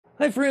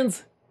Hi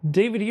friends,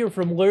 David here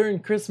from Learn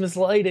Christmas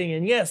Lighting,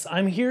 and yes,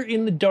 I'm here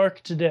in the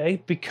dark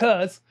today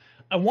because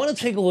I want to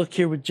take a look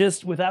here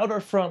without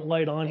our front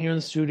light on here in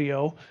the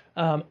studio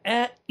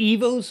at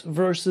EVOs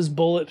versus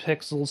bullet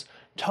pixels,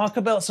 talk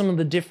about some of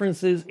the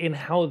differences in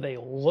how they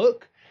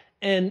look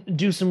and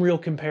do some real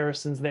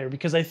comparisons there,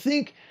 because I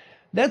think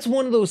that's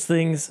one of those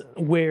things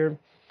where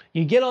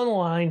you get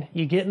online,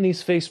 you get in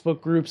these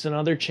Facebook groups and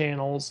other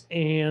channels,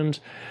 and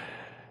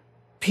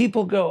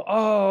people go,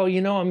 oh, you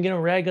know, I'm going to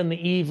rag on the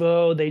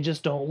EVO. They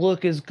just don't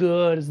look as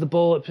good as the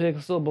bullet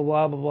pixel, blah,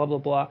 blah, blah, blah, blah,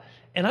 blah.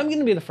 And I'm going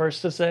to be the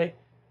first to say,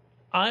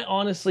 I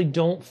honestly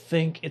don't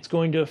think it's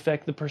going to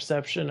affect the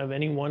perception of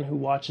anyone who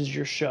watches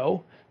your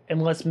show,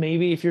 unless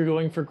maybe if you're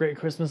going for Great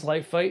Christmas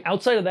Light Fight.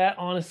 Outside of that,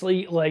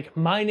 honestly, like,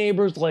 my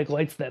neighbors like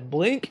lights that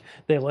blink.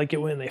 They like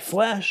it when they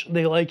flash.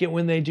 They like it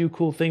when they do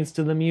cool things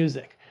to the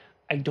music.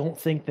 I don't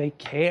think they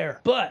care.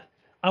 But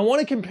I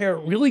want to compare,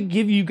 really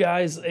give you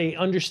guys a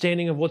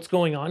understanding of what's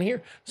going on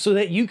here so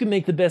that you can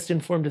make the best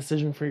informed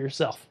decision for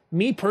yourself.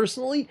 Me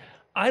personally,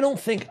 I don't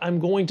think I'm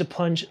going to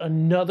punch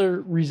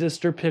another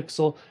resistor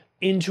pixel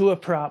into a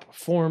prop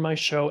for my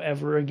show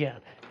ever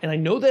again. And I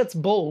know that's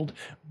bold,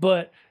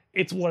 but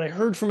it's what I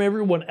heard from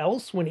everyone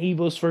else when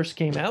EVOs first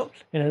came out,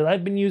 and as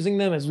I've been using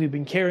them, as we've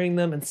been carrying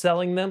them and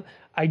selling them,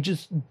 I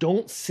just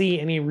don't see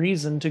any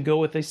reason to go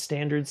with a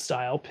standard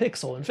style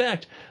pixel. In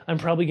fact, I'm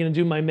probably going to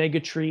do my Mega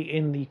Tree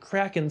in the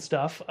Kraken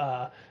stuff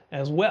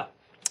as well.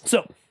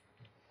 So,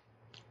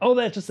 all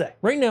that to say,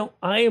 right now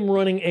I am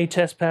running a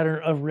test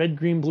pattern of red,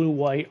 green, blue,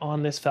 white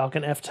on this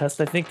Falcon F test.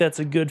 I think that's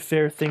a good,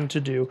 fair thing to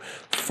do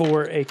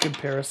for a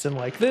comparison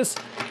like this.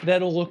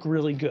 That'll look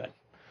really good.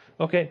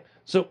 Okay,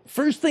 so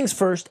first things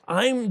first,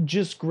 I'm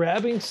just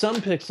grabbing some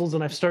pixels,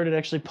 and I've started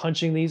actually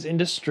punching these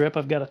into strip.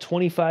 I've got a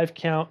 25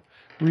 count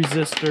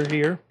resistor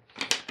here,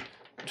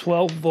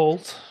 12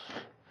 volts,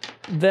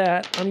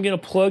 that I'm going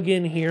to plug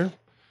in here,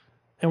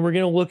 and we're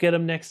going to look at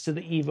them next to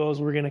the EVOs.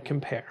 We're going to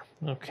compare,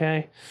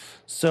 okay?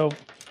 So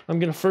I'm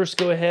going to first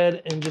go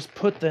ahead and just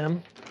put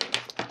them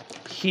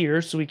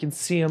here so we can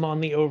see them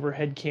on the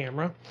overhead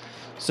camera.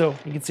 So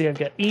you can see I've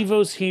got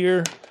EVOs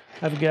here,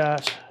 I've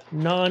got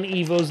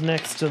non-EVOs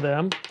next to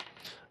them,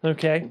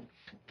 okay?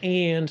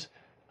 And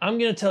I'm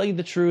going to tell you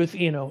the truth,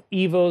 you know,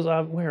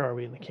 EVOs, where are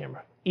we in the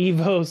camera?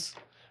 EVOs,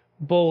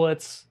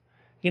 bullets,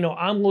 you know,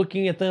 I'm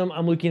looking at them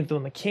on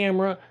the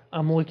camera,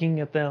 I'm looking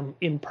at them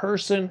in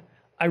person.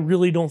 I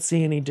really don't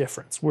see any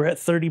difference. We're at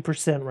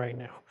 30% right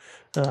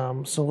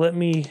now. So let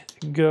me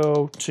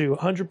go to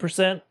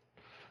 100%.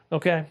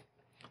 Okay,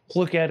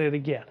 look at it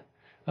again.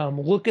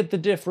 Look at the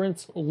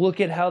difference,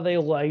 look at how they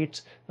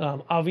light.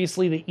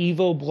 Obviously the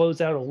EVO blows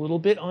out a little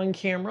bit on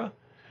camera,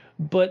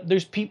 but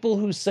there's people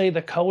who say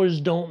the colors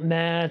don't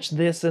match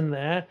this and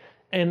that,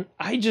 and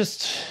I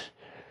just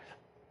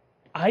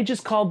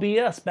call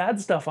BS, bad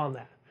stuff on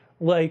that.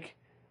 Like,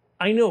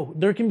 I know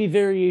there can be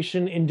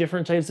variation in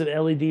different types of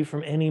LED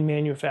from any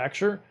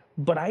manufacturer,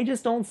 but I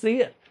just don't see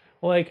it.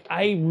 Like,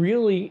 I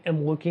really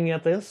am looking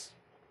at this.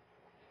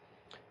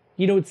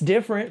 You know, it's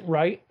different,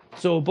 right?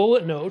 So a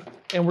bullet node,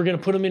 and we're going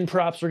to put them in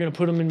props, we're going to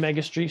put them in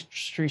Mega Tree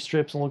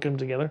strips and look at them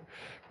together.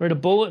 Right, a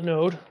bullet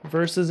node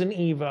versus an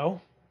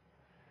EVO.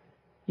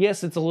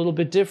 Yes, it's a little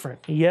bit different.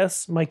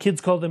 Yes, my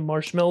kids call them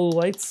marshmallow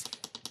lights,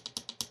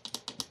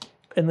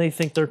 and they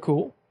think they're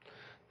cool.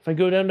 If I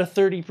go down to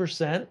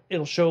 30%,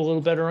 it'll show a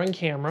little better on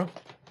camera.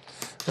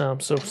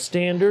 So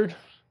standard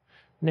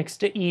next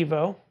to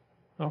EVO,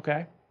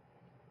 okay.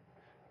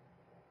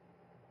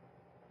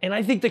 And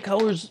I think the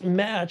colors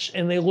match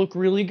and they look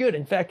really good.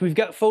 In fact, we've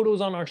got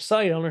photos on our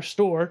site, on our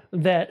store,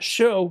 that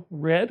show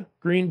red,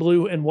 green,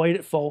 blue, and white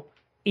at full.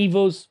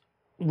 EVOs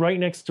right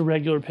next to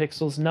regular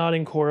pixels, not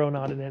in Coro,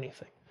 not in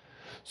anything.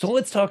 So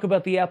let's talk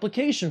about the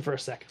application for a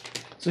second.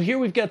 So here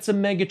we've got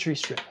some Mega Tree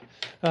strip.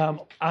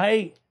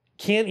 I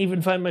can't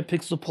even find my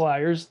pixel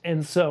pliers,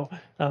 and so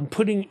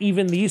putting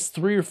even these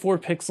 3 or 4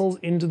 pixels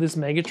into this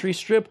Mega Tree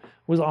strip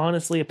was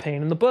honestly a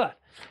pain in the butt.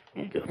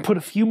 Put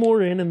a few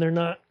more in, and they're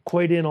not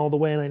quite in all the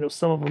way, and I know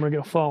some of them are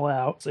going to fall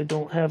out, so I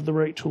don't have the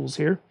right tools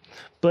here.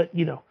 But,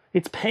 you know,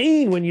 it's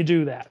pain when you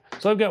do that.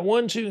 So I've got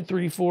 1, 2,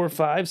 3, 4,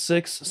 5,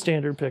 6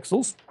 standard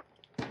pixels.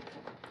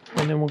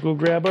 And then we'll go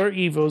grab our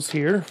EVOs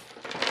here.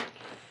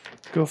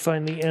 Go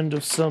find the end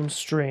of some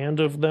strand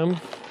of them,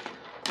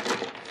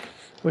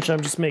 which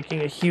I'm just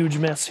making a huge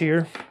mess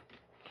here.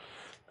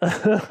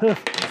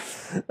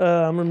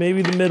 Or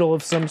maybe the middle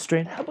of some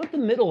strand. How about the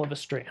middle of a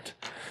strand?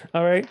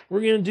 All right,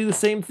 we're going to do the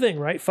same thing,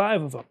 right?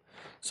 5 of them.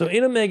 So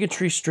in a Mega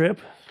Tree strip,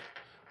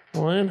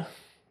 one,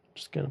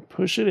 just going to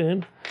push it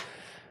in.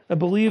 I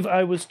believe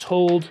I was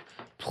told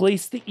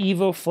place the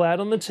EVO flat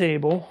on the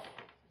table,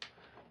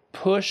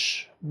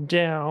 push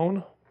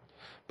down,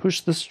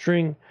 push the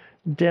string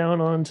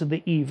down onto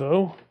the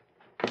EVO,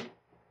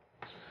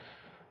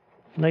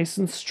 nice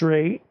and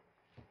straight.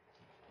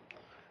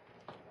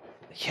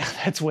 Yeah,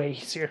 that's way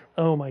easier.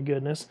 Oh my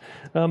goodness.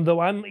 Though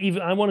I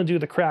want to do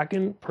the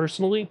Kraken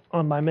personally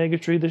on my Mega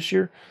Tree this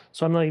year,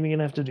 so I'm not even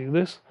gonna have to do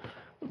this.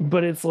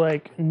 But it's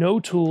like no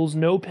tools,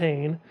 no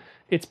pain.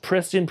 it's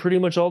pressed in pretty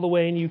much all the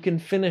way, and you can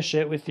finish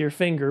it with your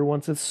finger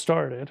once it's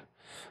started.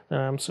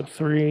 So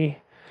 3.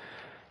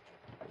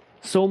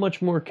 So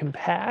much more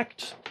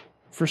compact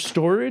for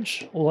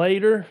storage,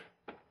 lighter,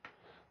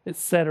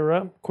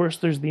 etc. Of course,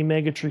 there's the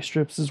Mega Tree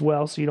strips as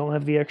well, so you don't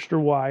have the extra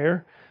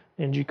wire,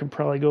 and you can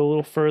probably go a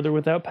little further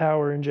without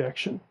power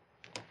injection.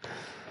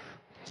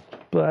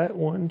 But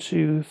 1,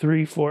 2,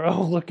 3, 4.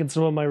 Oh, look, and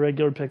some of my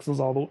regular pixels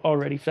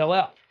already fell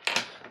out.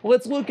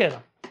 Let's look at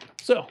them.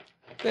 So,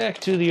 back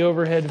to the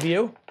overhead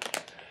view.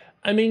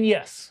 I mean,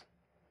 yes,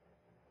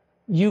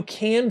 you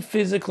can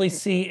physically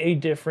see a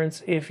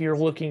difference if you're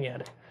looking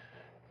at it.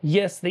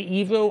 Yes, the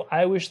EVO,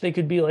 I wish they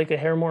could be like a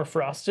hair more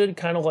frosted,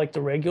 kind of like the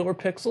regular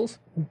pixels.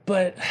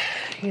 But,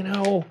 you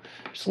know,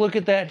 just look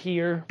at that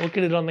here. Look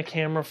at it on the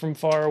camera from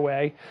far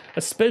away.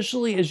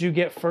 Especially as you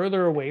get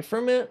further away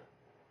from it,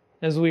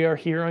 as we are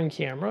here on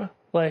camera.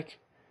 Like,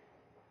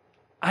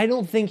 I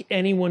don't think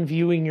anyone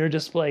viewing your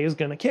display is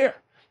going to care.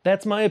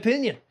 That's my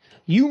opinion.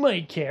 You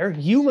might care.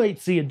 You might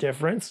see a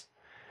difference.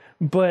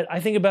 But I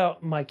think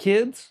about my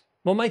kids.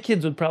 Well, my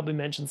kids would probably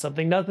mention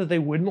something. Not that they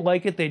wouldn't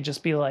like it. They'd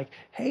just be like,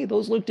 hey,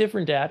 those look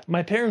different, Dad.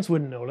 My parents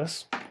wouldn't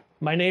notice.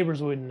 My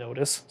neighbors wouldn't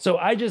notice. So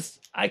I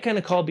kind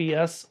of call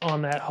BS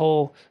on that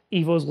whole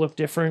EVOs look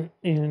different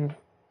in,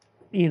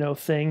 you know,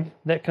 thing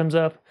that comes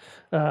up,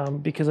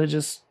 because I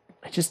just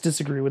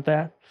disagree with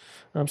that.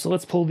 So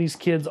let's pull these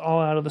kids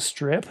all out of the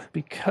strip,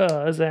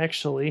 because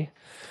actually,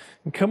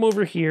 come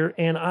over here,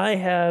 and I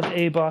have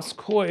a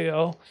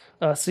Boscoyo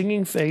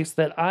singing face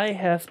that I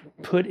have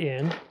put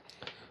in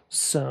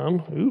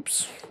some,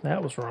 oops,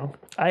 that was wrong.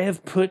 I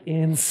have put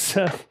in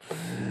some,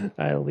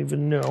 I don't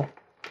even know,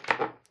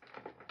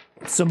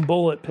 some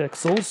bullet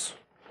pixels.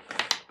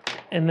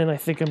 And then I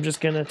think I'm just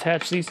going to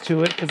attach these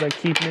to it because I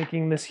keep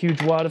making this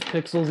huge wad of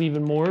pixels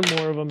even more and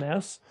more of a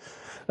mess.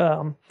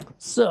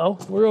 So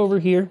we're over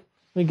here.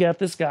 We got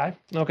this guy.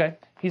 Okay.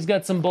 He's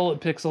got some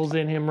bullet pixels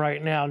in him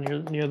right now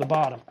near the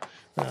bottom.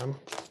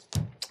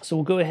 So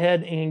we'll go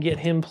ahead and get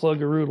him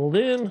plug-a-roodled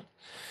in.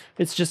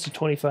 It's just a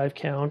 25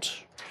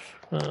 count.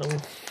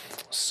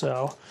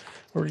 So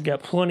we've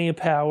got plenty of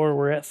power.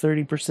 We're at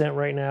 30%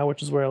 right now,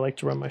 which is where I like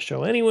to run my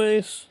show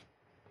anyways.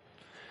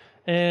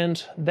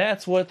 And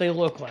that's what they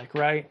look like,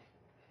 right?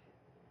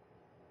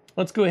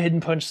 Let's go ahead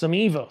and punch some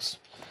EVOs.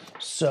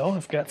 So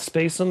I've got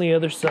space on the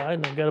other side,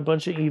 and I've got a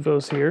bunch of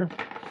EVOs here.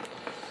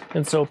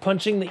 And so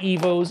punching the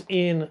EVOs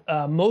in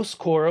most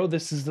Coro,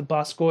 this is the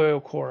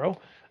Boscoyo Coro,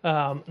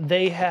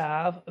 they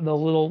have the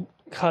little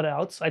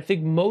cutouts. I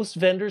think most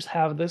vendors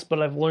have this,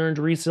 but I've learned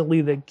recently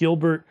that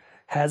Gilbert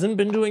hasn't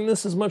been doing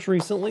this as much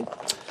recently.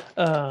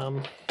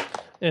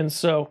 And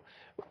so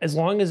as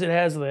long as it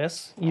has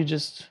this, you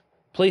just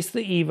place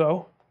the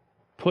EVO,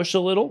 push a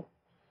little,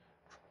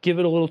 give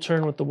it a little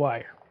turn with the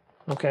wire,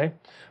 okay?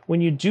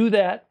 When you do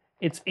that,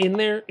 it's in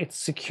there, it's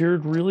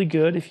secured really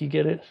good. If you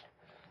get it,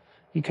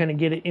 you kind of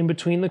get it in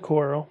between the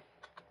Coro,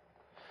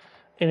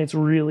 and it's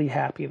really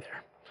happy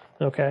there,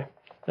 okay?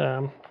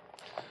 Then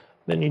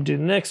you do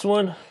the next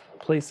one,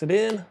 place it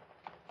in,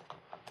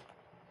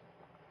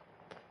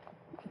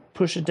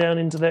 push it down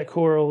into that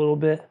Coro a little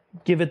bit,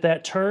 give it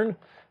that turn,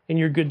 and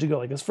you're good to go.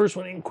 Like this first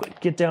one didn't quite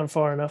get down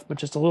far enough, but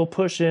just a little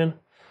push in,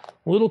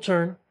 a little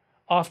turn,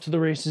 off to the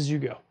races you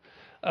go.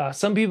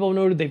 Some people have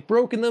noted they've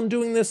broken them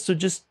doing this, so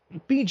just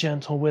be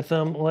gentle with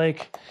them.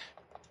 Like,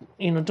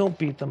 you know, don't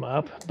beat them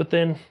up. But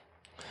then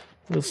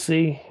you'll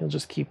see, you'll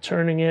just keep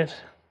turning it.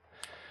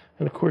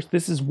 And of course,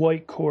 this is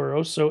white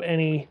Coro, so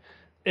any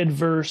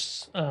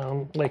adverse,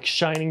 like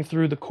shining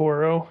through the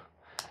Coro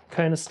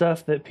kind of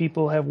stuff that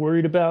people have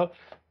worried about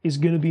is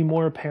going to be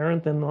more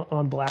apparent than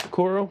on black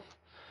Coro,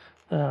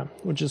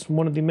 which is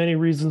one of the many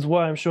reasons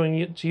why I'm showing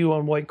it to you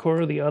on white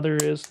Coro. The other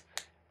is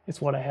it's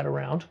what I had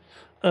around.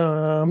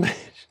 And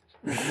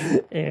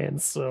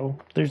so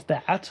there's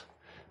that.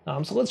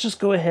 So let's just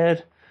go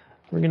ahead.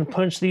 We're going to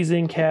punch these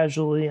in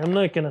casually. I'm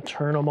not going to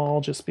turn them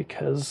all just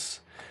because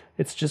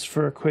it's just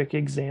for a quick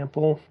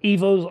example.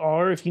 EVOs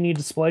are, if you need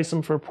to splice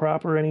them for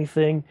prop or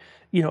anything,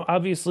 you know,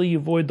 obviously you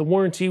void the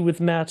warranty with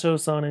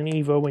Matos on an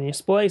EVO when you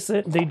splice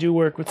it. They do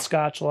work with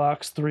Scotch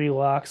locks, 3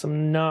 locks.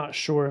 I'm not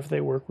sure if they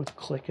work with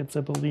clickets.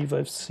 I believe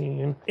I've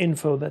seen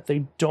info that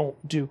they don't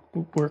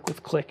work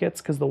with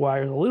clickets because the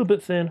wire is a little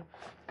bit thin.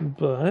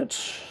 But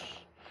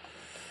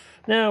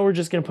now we're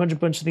just going to punch a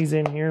bunch of these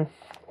in here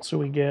so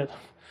we get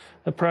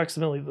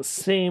approximately the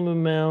same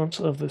amount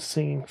of the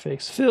singing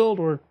face filled,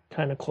 or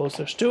kind of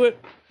closest to it.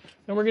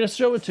 And we're going to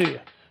show it to you.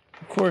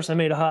 Of course, I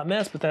made a hot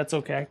mess, but that's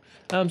okay.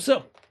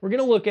 So we're going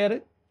to look at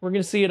it. We're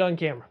going to see it on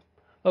camera.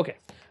 Okay,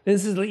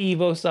 this is the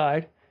EVO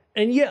side.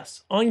 And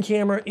yes, on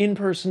camera, in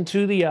person,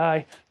 to the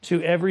eye,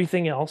 to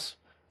everything else,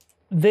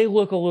 they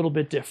look a little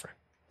bit different,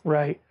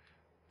 right?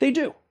 They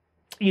do.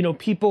 You know,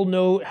 people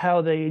know how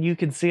you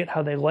can see it,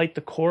 how they light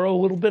the Coro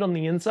a little bit on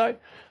the inside.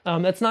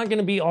 That's not going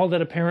to be all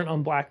that apparent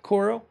on black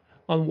Coro.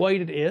 On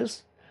white it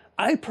is.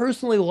 I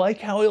personally like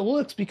how it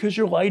looks because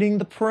you're lighting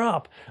the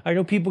prop. I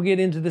know people get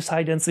into this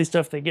high density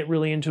stuff, they get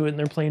really into it and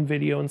they're playing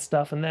video and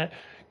stuff, and that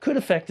could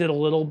affect it a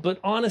little, but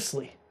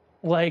honestly,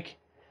 like,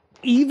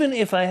 even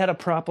if I had a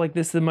prop like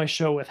this in my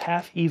show with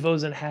half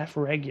EVOs and half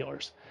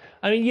regulars,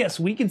 I mean, yes,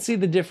 we can see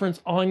the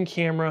difference on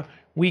camera.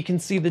 We can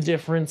see the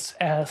difference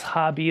as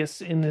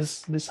hobbyists in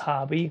this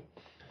hobby.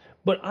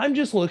 But I'm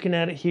just looking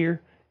at it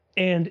here,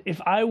 and if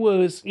I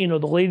was, you know,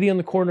 the lady in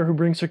the corner who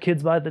brings her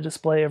kids by the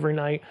display every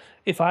night,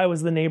 if I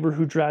was the neighbor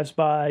who drives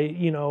by,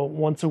 you know,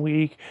 once a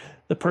week,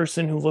 the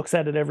person who looks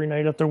at it every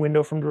night out their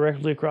window from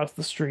directly across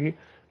the street,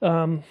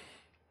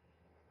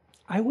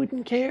 I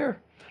wouldn't care.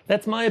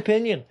 That's my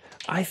opinion.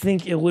 I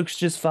think it looks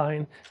just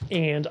fine,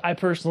 and I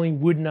personally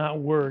would not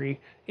worry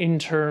in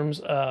terms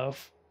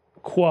of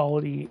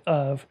quality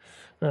of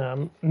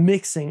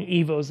mixing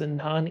EVOs and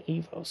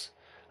non-EVOs.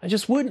 I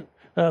just wouldn't.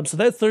 So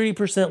that's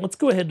 30%. Let's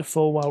go ahead to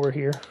full while we're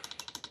here.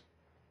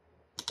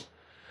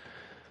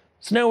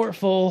 So now we're at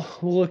full.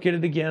 We'll look at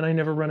it again. I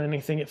never run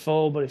anything at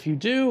full, but if you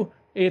do,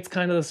 it's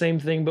kind of the same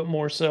thing, but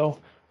more so.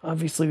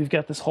 Obviously, we've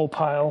got this whole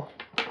pile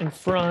in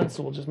front,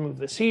 so we'll just move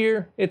this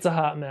here. It's a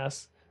hot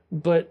mess,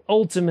 but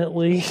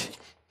ultimately,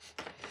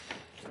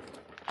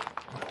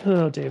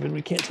 oh, David,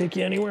 we can't take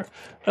you anywhere.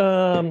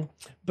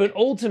 But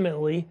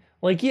ultimately,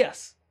 like,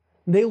 yes,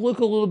 they look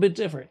a little bit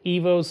different.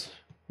 EVOs,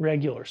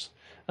 regulars.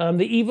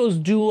 The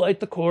EVOs do light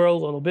the Coro a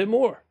little bit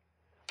more.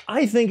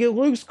 I think it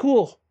looks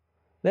cool.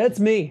 That's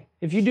me.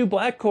 If you do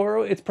black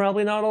Coro, it's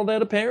probably not all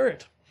that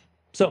apparent.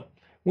 So,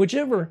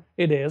 whichever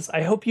it is,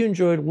 I hope you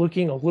enjoyed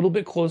looking a little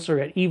bit closer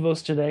at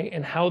EVOs today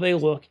and how they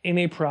look in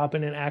a prop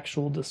in an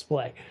actual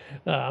display,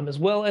 as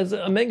well as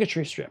a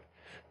Megatree strip.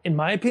 In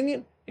my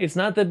opinion, it's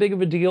not that big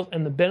of a deal,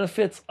 and the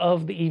benefits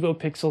of the EVO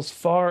Pixels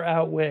far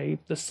outweigh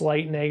the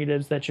slight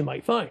negatives that you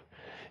might find.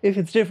 If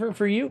it's different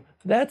for you,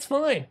 that's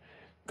fine.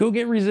 Go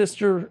get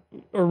resistor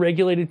or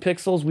regulated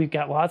pixels. We've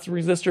got lots of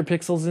resistor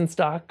pixels in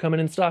stock, coming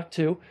in stock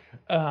too.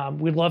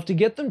 We'd love to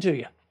get them to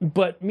you.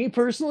 But me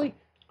personally,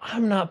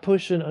 I'm not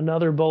pushing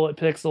another bullet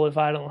pixel if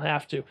I don't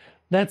have to.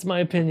 That's my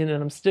opinion,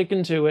 and I'm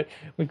sticking to it.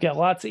 We've got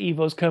lots of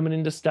EVOs coming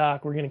into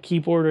stock. We're going to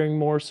keep ordering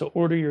more, so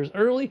order yours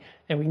early,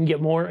 and we can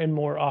get more and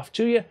more off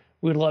to you.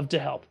 We'd love to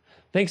help.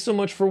 Thanks so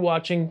much for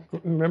watching.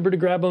 Remember to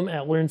grab them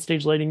at Learn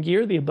Stage Lighting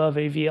Gear, the Above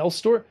AVL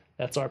store.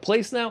 That's our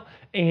place now,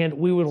 and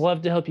we would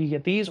love to help you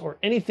get these or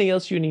anything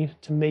else you need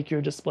to make your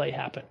display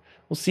happen.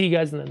 We'll see you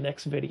guys in the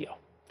next video.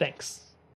 Thanks.